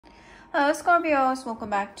Scorpios, welcome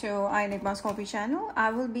back to iEnigma Scorpio channel.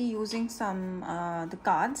 I will be using some the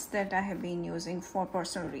cards that I have been using for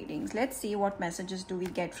personal readings. Let's see what messages do we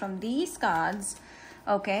get from these cards.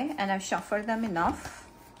 Okay, and I've shuffled them enough.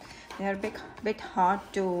 They're a bit hard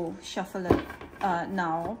to shuffle it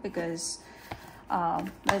now because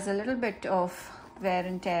there's a little bit of wear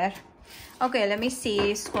and tear. Okay, let me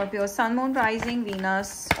see. Scorpio, Sun, Moon, Rising,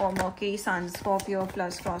 Venus, or Mercury, Sun, Scorpio,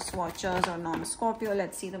 plus cross watchers or non-Scorpio.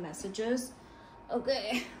 Let's see the messages.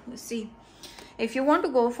 Okay, let's see. If you want to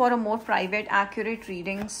go for a more private, accurate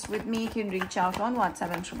readings with me, you can reach out on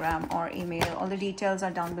WhatsApp, Instagram, or email. All the details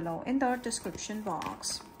are down below in the description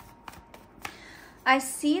box. I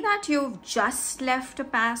see that you've just left a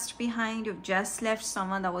past behind. You've just left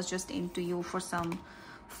someone that was just into you for some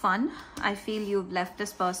fun. I feel you've left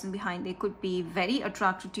this person behind. They could be very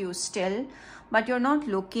attracted to you still, but you're not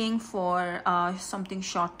looking for something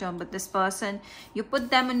short term. But this person, you put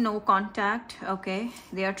them in no contact. Okay,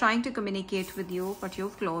 they are trying to communicate with you, but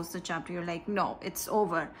you've closed the chapter. You're like, no, it's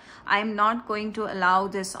over. I'm not going to allow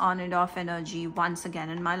this on and off energy once again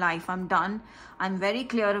in my life. I'm done. I'm very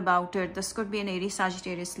clear about it. This could be an Aries,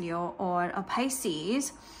 Sagittarius, Leo, or a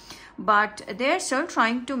Pisces, but they're still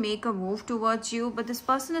trying to make a move towards you. But this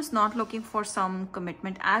person is not looking for some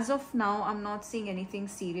commitment as of now. I'm not seeing anything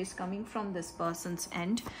serious coming from this person's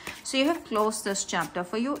end. So you have closed this chapter.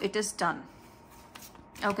 For you, it is done.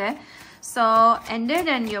 Okay, so ended,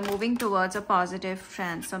 and you're moving towards a positive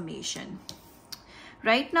transformation.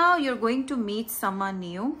 Right now you're going to meet someone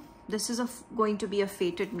new. This is going to be a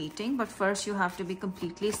fated meeting, but first you have to be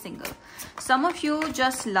completely single. Some of you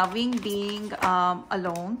just loving being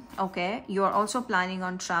alone. Okay, you're also planning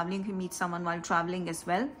on traveling. You meet someone while traveling as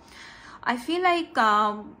well. I feel like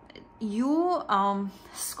you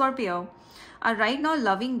Scorpio are right now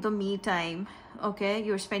loving the me time. Okay,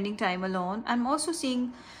 you're spending time alone. I'm also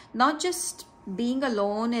seeing not just being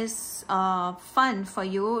alone is fun for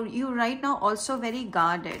you. You right now also very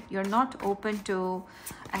guarded. You're not open to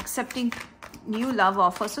accepting new love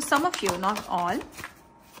offers. So some of you, not all,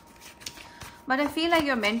 but I feel like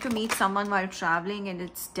you're meant to meet someone while traveling, and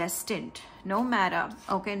it's destined. No matter,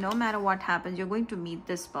 okay, no matter what happens, you're going to meet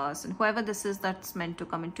this person, whoever this is that's meant to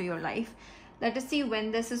come into your life. Let us see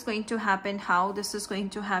when this is going to happen, how this is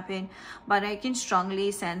going to happen. But I can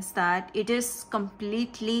strongly sense that it is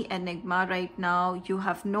completely enigma right now. You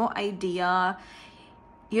have no idea.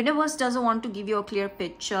 Universe doesn't want to give you a clear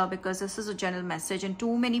picture because this is a general message, and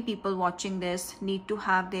too many people watching this need to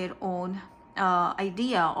have their own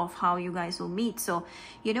idea of how you guys will meet. So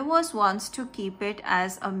universe wants to keep it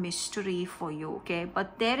as a mystery for you. Okay,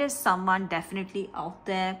 but there is someone definitely out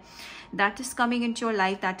there that is coming into your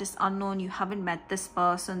life that is unknown. You haven't met this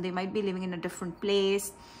person. They might be living in a different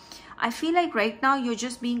place. I feel like right now you're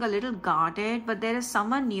just being a little guarded, but there is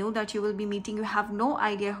someone new that you will be meeting. You have no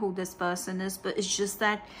idea who this person is, but it's just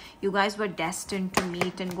that you guys were destined to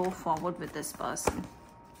meet and go forward with this person.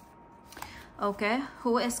 Okay,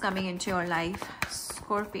 who is coming into your life?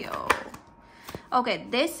 Scorpio. Okay,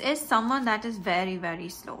 this is someone that is very, very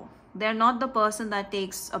slow. They're not the person that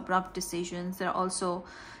takes abrupt decisions. They're also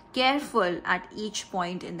careful at each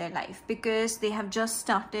point in their life because they have just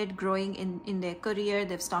started growing in their career.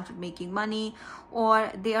 They've started making money,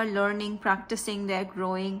 or they are learning, practicing, they're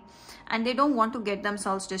growing, and they don't want to get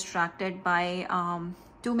themselves distracted by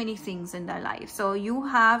too many things in their life. So you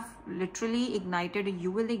have literally ignited,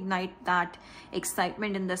 you will ignite that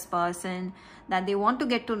excitement in this person that they want to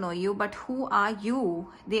get to know you. But who are you?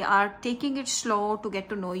 They are taking it slow to get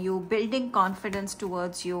to know you, building confidence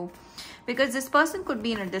towards you, because this person could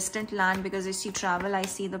be in a distant land. Because you see travel, I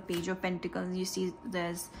see the Page of Pentacles, you see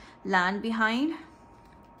there's land behind.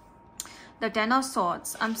 The Ten of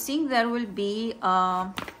Swords, I'm seeing there will be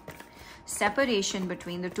a separation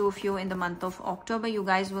between the two of you in the month of October. You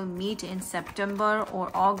guys will meet in September or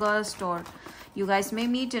August, or you guys may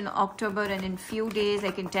meet in October, and in few days,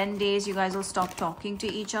 like in 10 days, you guys will stop talking to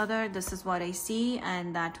each other. This is what I see,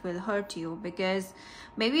 and that will hurt you because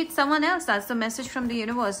maybe it's someone else. That's the message from the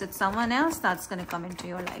universe. It's someone else that's going to come into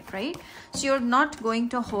your life, right? So you're not going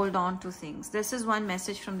to hold on to things. This is one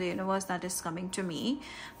message from the universe that is coming to me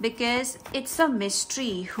because it's a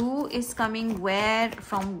mystery. Who is coming where,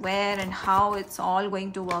 from where, and how it's all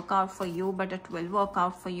going to work out for you. But it will work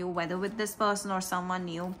out for you, whether with this person or someone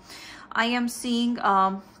new. I am seeing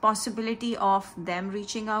possibility of them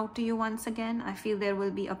reaching out to you once again. I feel there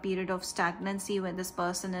will be a period of stagnancy where this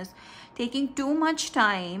person is taking too much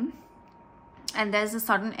time, and there's a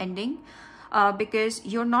sudden ending because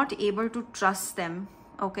you're not able to trust them.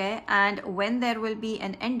 Okay, and when there will be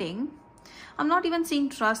an ending, I'm not even seeing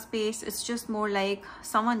trust based. It's just more like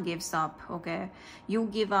someone gives up. Okay, you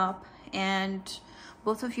give up, and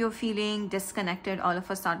both of you are feeling disconnected all of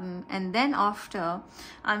a sudden. And then after,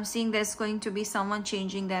 I'm seeing there's going to be someone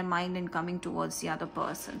changing their mind and coming towards the other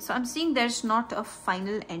person. So I'm seeing there's not a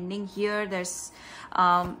final ending here. There's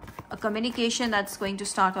a communication that's going to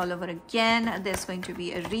start all over again. There's going to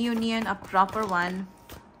be a reunion, a proper one.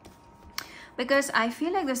 Because I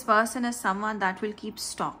feel like this person is someone that will keep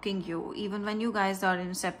stalking you even when you guys are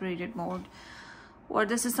in separated mode. Or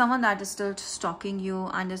this is someone that is still stalking you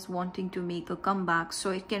and is wanting to make a comeback.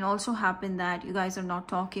 So it can also happen that you guys are not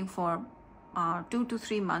talking for 2 to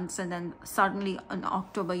 3 months, and then suddenly in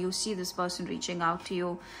October you see this person reaching out to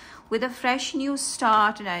you with a fresh new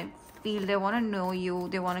start. And I feel they want to know you,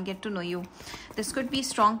 they want to get to know you. This could be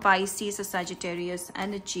strong Pisces or Sagittarius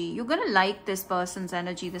energy. You're gonna like this person's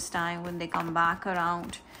energy this time when they come back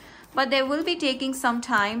around. But they will be taking some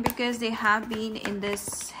time because they have been in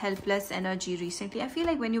this helpless energy recently. I feel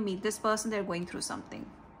like when you meet this person, they're going through something.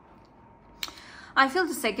 I feel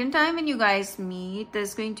the second time when you guys meet,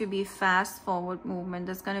 there's going to be fast forward movement.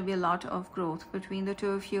 There's going to be a lot of growth between the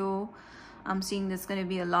two of you. I'm seeing there's going to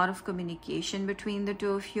be a lot of communication between the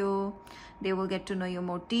two of you. They will get to know you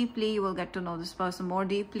more deeply. You will get to know this person more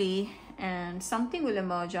deeply. And something will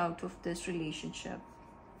emerge out of this relationship.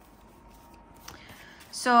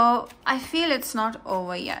 So I feel it's not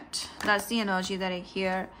over yet. That's the energy that I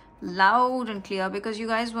hear loud and clear, because you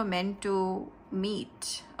guys were meant to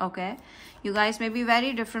meet. Okay, you guys may be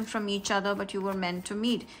very different from each other, but you were meant to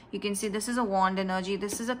meet. You can see this is a wand energy,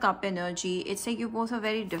 this is a cup energy. It's like you both are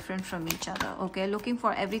very different from each other. Okay, looking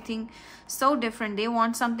for everything so different. They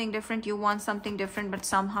want something different, you want something different, but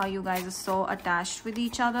somehow you guys are so attached with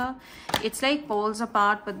each other. It's like poles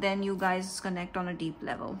apart, but then you guys connect on a deep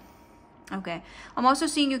level. Okay, I'm also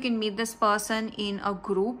seeing you can meet this person in a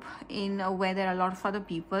group, in where there are a lot of other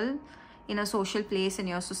people, in a social place, in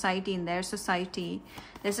your society, in their society.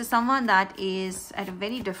 This is someone that is at a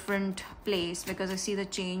very different place, because I see the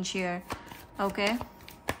change here. Okay,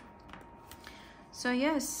 so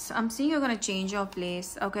yes, I'm seeing you're going to change your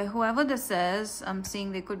place. Okay, whoever this is, I'm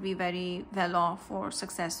seeing they could be very well off or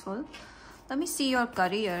successful. Let me see your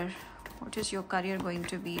career. What is your career going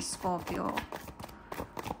to be, Scorpio?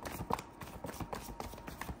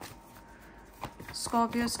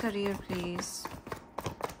 Scorpio's career, please.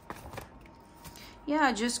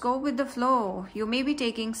 Yeah, just go with the flow. You may be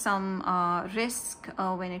taking some risk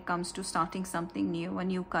when it comes to starting something new, a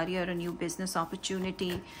new career, a new business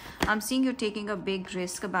opportunity. I'm seeing you're taking a big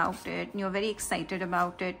risk about it. You're very excited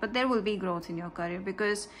about it, but there will be growth in your career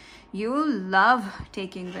because you love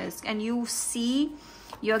taking risk, and you see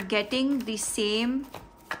you're getting the same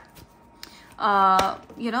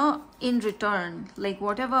you know, in return. Like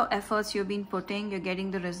whatever efforts you've been putting, you're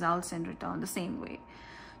getting the results in return the same way.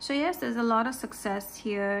 So yes, there's a lot of success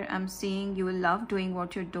here. I'm seeing you will love doing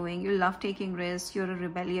what you're doing. You love taking risks. You're a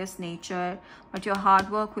rebellious nature, but your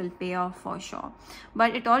hard work will pay off for sure.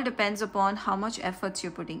 But it all depends upon how much efforts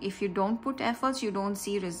you're putting. If you don't put efforts, you don't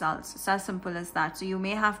see results. It's as simple as that. So you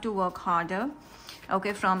may have to work harder.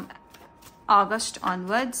 Okay, from August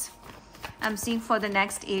onwards, I'm seeing for the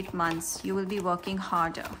next 8 months, you will be working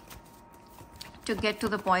harder to get to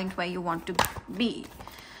the point where you want to be.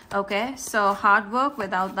 Okay, so hard work,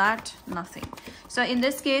 without that, nothing. So in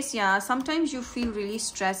this case, yeah, sometimes you feel really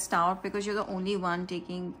stressed out because you're the only one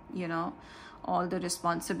taking, you know, all the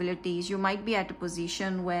responsibilities. You might be at a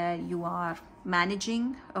position where you are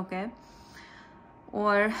managing, okay,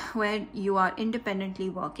 or where you are independently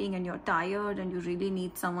working and you're tired and you really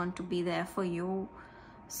need someone to be there for you.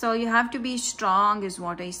 So you have to be strong is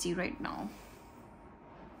what I see right now.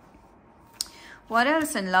 What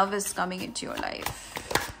else in love is coming into your life?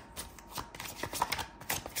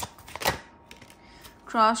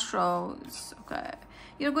 Crossroads. Okay,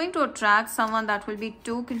 you're going to attract someone that will be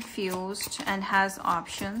too confused and has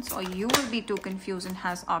options, or you will be too confused and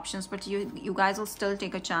has options, but you guys will still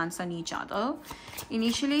take a chance on each other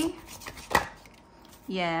initially.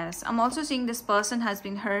 Yes, I'm also seeing this person has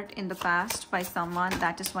been hurt in the past by someone.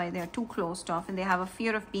 That is why they're too closed off and they have a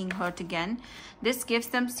fear of being hurt again. This gives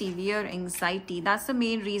them severe anxiety. That's the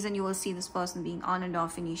main reason you will see this person being on and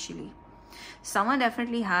off initially. Someone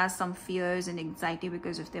definitely has some fears and anxiety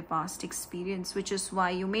because of their past experience, which is why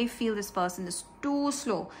you may feel this person is too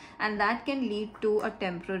slow, and that can lead to a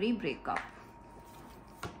temporary breakup.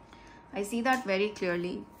 I see that very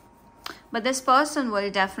clearly. But this person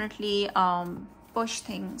will definitely push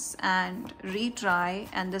things and retry,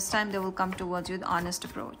 and this time they will come towards you with honest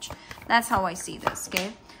approach. That's how I see this.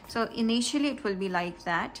 Okay, so initially it will be like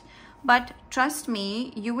that, But trust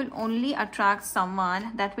me, you will only attract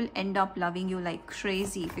someone that will end up loving you like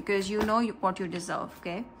crazy, because you know what you deserve.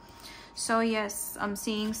 Okay, so yes, I'm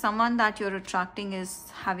seeing someone that you're attracting is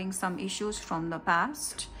having some issues from the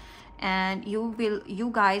past, and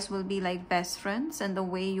you guys will be like best friends, and the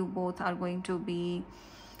way you both are going to be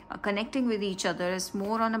connecting with each other is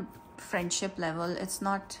more on a friendship level. It's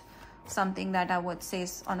not something that I would say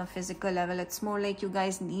is on a physical level. It's more like you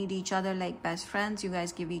guys need each other like best friends. You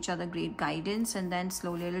guys give each other great guidance, and then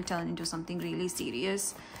slowly it'll turn into something really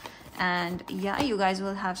serious. And yeah, you guys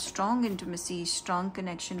will have strong intimacy, strong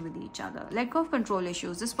connection with each other. Let go of control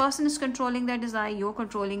issues. This person is controlling their desire, you're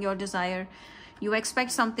controlling your desire. You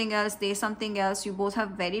expect something else, they something else. You both have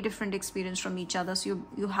very different experience from each other, so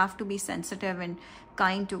you have to be sensitive and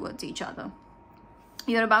kind towards each other.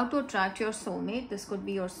 You're about to attract your soulmate. This could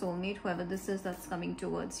be your soulmate, whoever this is that's coming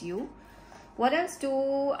towards you. What else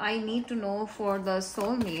do I need to know for the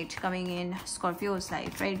soulmate coming in Scorpio's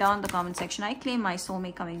life? Write down in the comment section. I claim my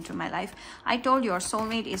soulmate coming into my life. I told you, your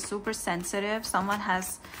soulmate is super sensitive. Someone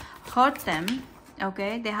has hurt them.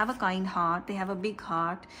 Okay, they have a kind heart, they have a big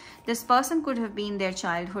heart. This person could have been their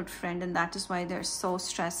childhood friend, and that is why they're so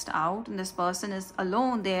stressed out. And this person is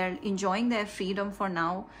alone. They're enjoying their freedom for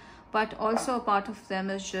now, but also a part of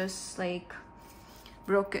them is just like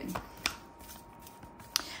broken.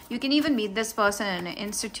 You can even meet this person in an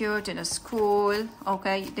institute, in a school.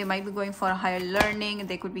 Okay, they might be going for a higher learning.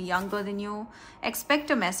 They could be younger than you.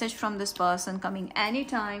 Expect a message from this person coming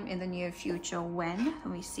anytime in the near future. When? Let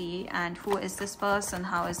me see. And who is this person?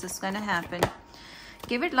 How is this going to happen?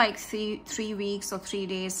 Give it like three weeks or 3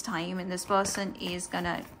 days time, and this person is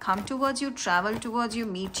gonna come towards you, travel towards you,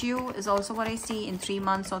 meet you, is also what I see in 3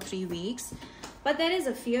 months or 3 weeks. But there is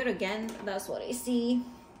a fear again. That's what I see.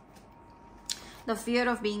 The fear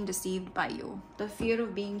of being deceived by you, the fear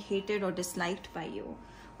of being hated or disliked by you,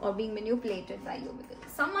 or being manipulated by you,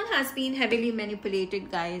 because someone has been heavily manipulated,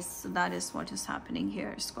 guys. So that is what is happening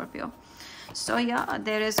here, Scorpio. So yeah,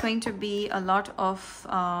 there is going to be a lot of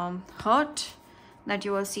hurt that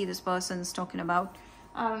you will see this person's talking about.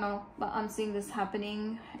 I don't know, but I'm seeing this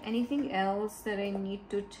happening. Anything else that I need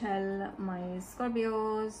to tell my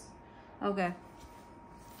Scorpios? Okay,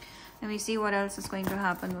 let me see what else is going to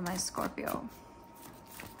happen with my Scorpio.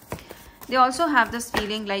 They also have this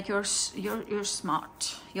feeling like you're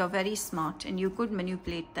smart. You're very smart, and you could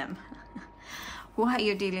manipulate them. Who are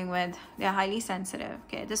you dealing with? They're highly sensitive.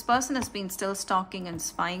 Okay, this person has been still stalking and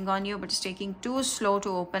spying on you, but it's taking too slow to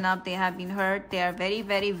open up. They have been hurt. They are very,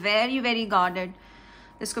 very, very, very guarded.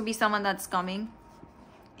 This could be someone that's coming.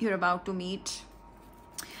 You're about to meet.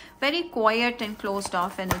 Very quiet and closed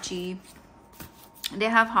off energy. They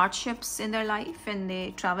have hardships in their life, and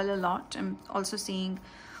they travel a lot. I'm also seeing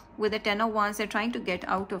with the 10 of Wands, they're trying to get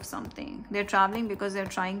out of something. They're traveling because they're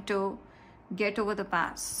trying to get over the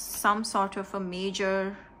past, some sort of a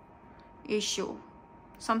major issue,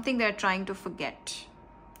 something they're trying to forget.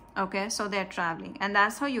 Okay, so they're traveling, and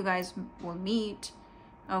that's how you guys will meet.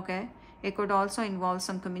 Okay, it could also involve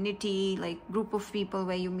some community, like group of people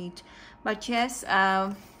where you meet. But yes,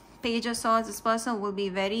 Page of Swords, this person will be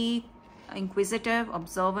very inquisitive,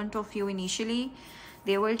 observant of you initially.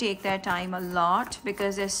 They will take their time a lot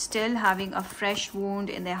because they're still having a fresh wound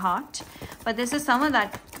in their heart. But this is someone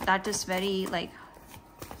that is very like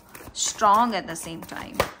strong at the same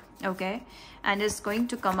time. Okay, and is going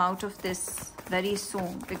to come out of this very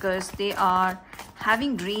soon, because they are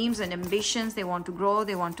having dreams and ambitions. They want to grow,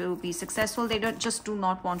 they want to be successful. They do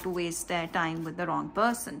not want to waste their time with the wrong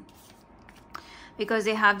person, because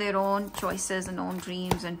they have their own choices and own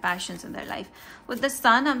dreams and passions in their life. With the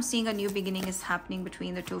Sun, I'm seeing a new beginning is happening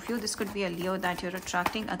between the two of you. This could be a Leo that you're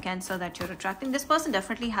attracting, a Cancer that you're attracting. This person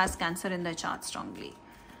definitely has Cancer in their chart strongly.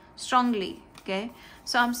 Okay,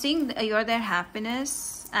 so I'm seeing you're their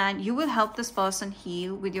happiness, and you will help this person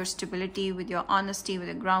heal with your stability, with your honesty, with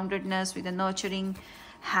your groundedness, with a nurturing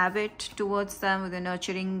habit towards them, with a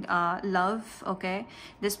nurturing love. Okay,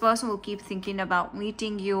 this person will keep thinking about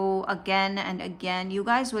meeting you again and again. You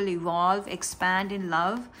guys will evolve, expand in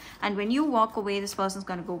love, and when you walk away, this person's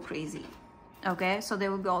gonna go crazy. Okay, so they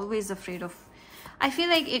will be always afraid of, I feel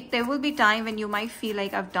like there will be time when you might feel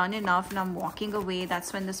like I've done enough and I'm walking away.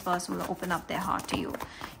 That's when this person will open up their heart to you.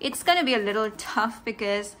 It's gonna be a little tough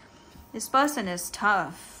because this person is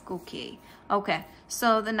tough cookie. Okay,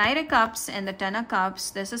 so the Knight of Cups and the Ten of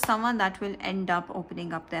Cups, this is someone that will end up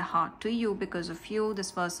opening up their heart to you because of you.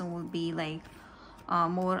 This person will be like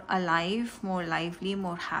more alive, more lively,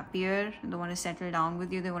 more happier. They want to settle down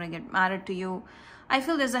with you. They want to get married to you. I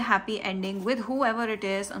feel there's a happy ending with whoever it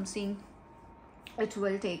is. I'm seeing it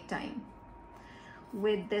will take time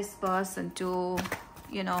with this person to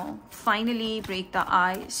you know, finally break the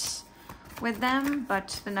ice with them.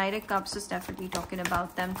 But the Knight of Cups is definitely talking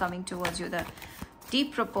about them coming towards you, the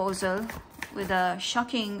deep proposal with a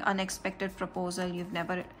shocking, unexpected proposal you've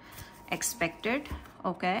never expected.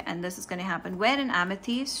 Okay, and this is going to happen. Wear an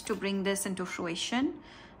amethyst to bring this into fruition.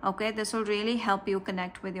 Okay, this will really help you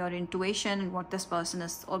connect with your intuition and what this person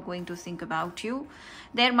is or going to think about you.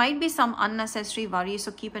 There might be some unnecessary worry,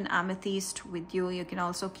 so keep an amethyst with you. You can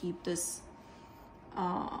also keep this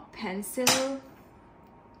pencil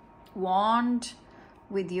wand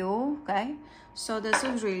with you. Okay, so this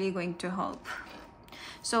is really going to help.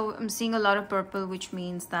 So I'm seeing a lot of purple, which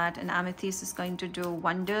means that an amethyst is going to do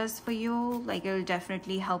wonders for you. Like, it'll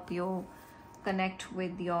definitely help you connect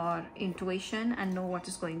with your intuition and know what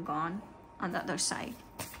is going on the other side,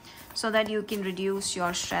 so that you can reduce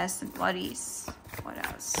your stress and worries. What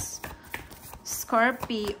else?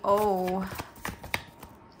 Scorpio.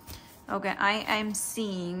 Okay, I am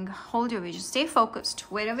seeing, hold your vision, stay focused.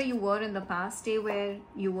 Wherever you were in the past, stay where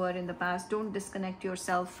you were in the past. Don't disconnect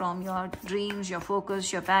yourself from your dreams, your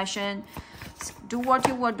focus, your passion. Do what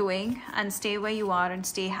you were doing and stay where you are and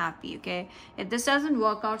stay happy, okay? If this doesn't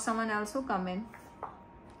work out, someone else will come in.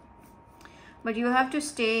 But you have to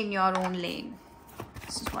stay in your own lane.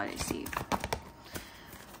 This is what I see.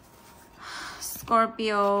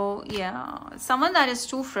 Scorpio, yeah, someone that is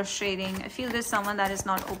too frustrating. I feel there's someone that is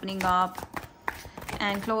not opening up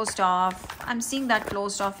and closed off. I'm seeing that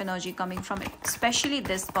closed off energy coming from it, especially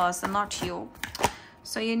this person, not you.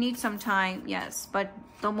 So you need some time, yes, but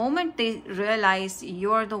the moment they realize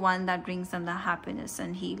you're the one that brings them the happiness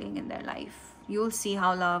and healing in their life, you'll see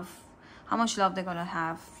how much love they're gonna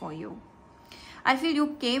have for you. I feel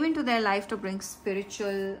you came into their life to bring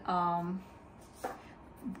spiritual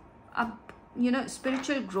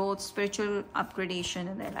spiritual growth, spiritual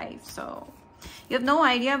upgradation in their life. So you have no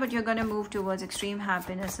idea, but you're going to move towards extreme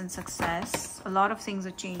happiness and success. A lot of things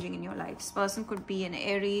are changing in your life. This person could be an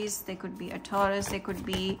Aries, they could be a Taurus, they could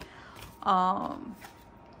be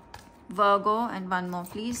Virgo. And one more,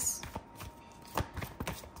 please.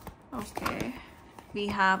 Okay, we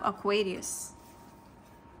have Aquarius.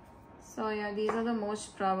 So yeah, these are the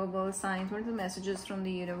most probable signs. What are the messages from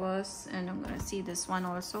the universe? And I'm going to see this one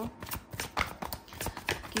also.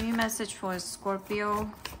 Give me a message for Scorpio.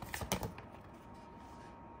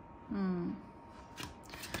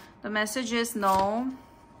 The message is no.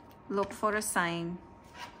 Look for a sign.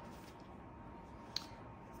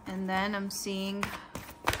 And then I'm seeing,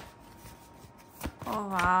 oh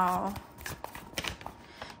wow.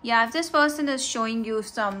 Yeah, if this person is showing you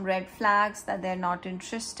some red flags that they're not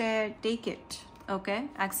interested, take it, okay?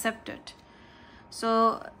 Accept it.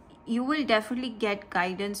 So you will definitely get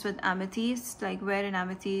guidance with amethyst, like wear an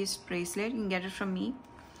amethyst bracelet. You can get it from me.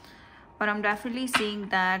 But I'm definitely seeing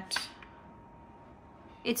that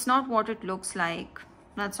it's not what it looks like.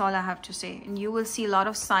 That's all I have to say. And you will see a lot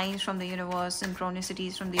of signs from the universe and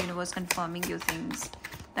synchronicities from the universe confirming you things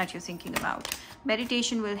that you're thinking about.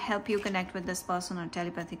 Meditation will help you connect with this person on a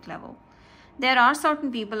telepathic level. There are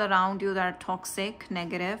certain people around you that are toxic,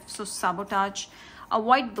 negative, so sabotage.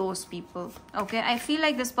 Avoid those people, okay? I feel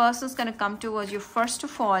like this person is going to come towards you first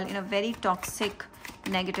of all in a very toxic,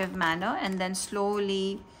 negative manner, and then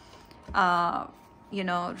slowly,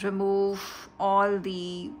 remove all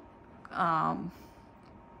the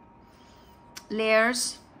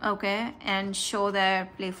layers, okay, and show their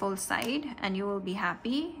playful side, and you will be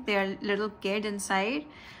happy. They're a little kid inside,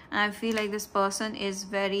 and I feel like this person is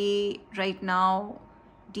very, right now,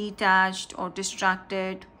 detached or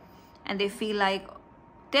distracted, and they feel like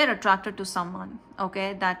they're attracted to someone,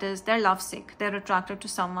 okay, that is, they're lovesick. They're attracted to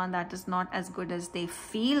someone that is not as good as they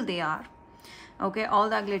feel they are, okay? All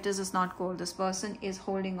that glitters is not gold. This person is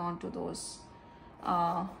holding on to those,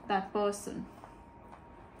 that person.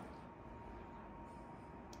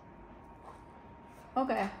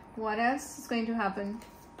 Okay, what else is going to happen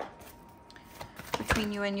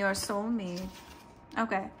between you and your soulmate?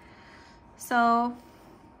 Okay, so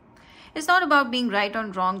it's not about being right or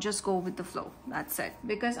wrong, just go with the flow. That's it.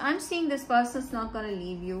 Because I'm seeing this person's not going to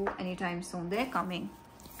leave you anytime soon. They're coming,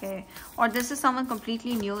 okay? Or this is someone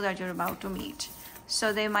completely new that you're about to meet.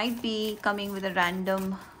 So they might be coming with a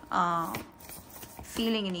random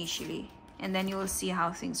feeling initially, and then you will see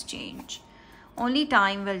how things change. Only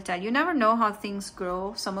time will tell. You never know how things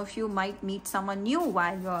grow. Some of you might meet someone new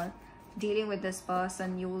while you're dealing with this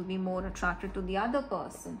person. You will be more attracted to the other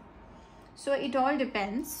person. So it all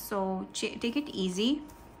depends. So take it easy.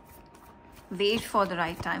 Wait for the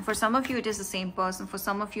right time. For some of you, it is the same person. For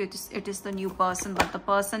some of you, it is the new person. But the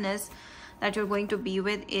person is that you're going to be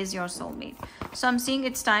with is your soulmate. So I'm seeing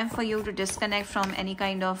it's time for you to disconnect from any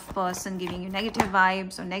kind of person giving you negative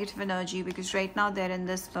vibes or negative energy, because right now they're in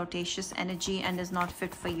this flirtatious energy and is not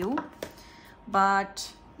fit for you.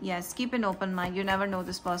 But yes, keep an open mind. You never know,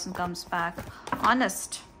 this person comes back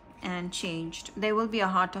honest and changed. There will be a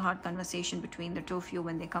heart-to-heart conversation between the two of you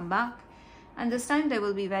when they come back. And this time they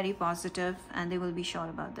will be very positive and they will be sure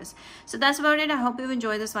about this. So that's about it. I hope you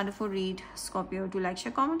enjoyed this wonderful read, Scorpio. Do like,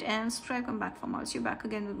 share, comment, and subscribe. Come back for more. See you back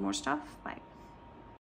again with more stuff. Bye.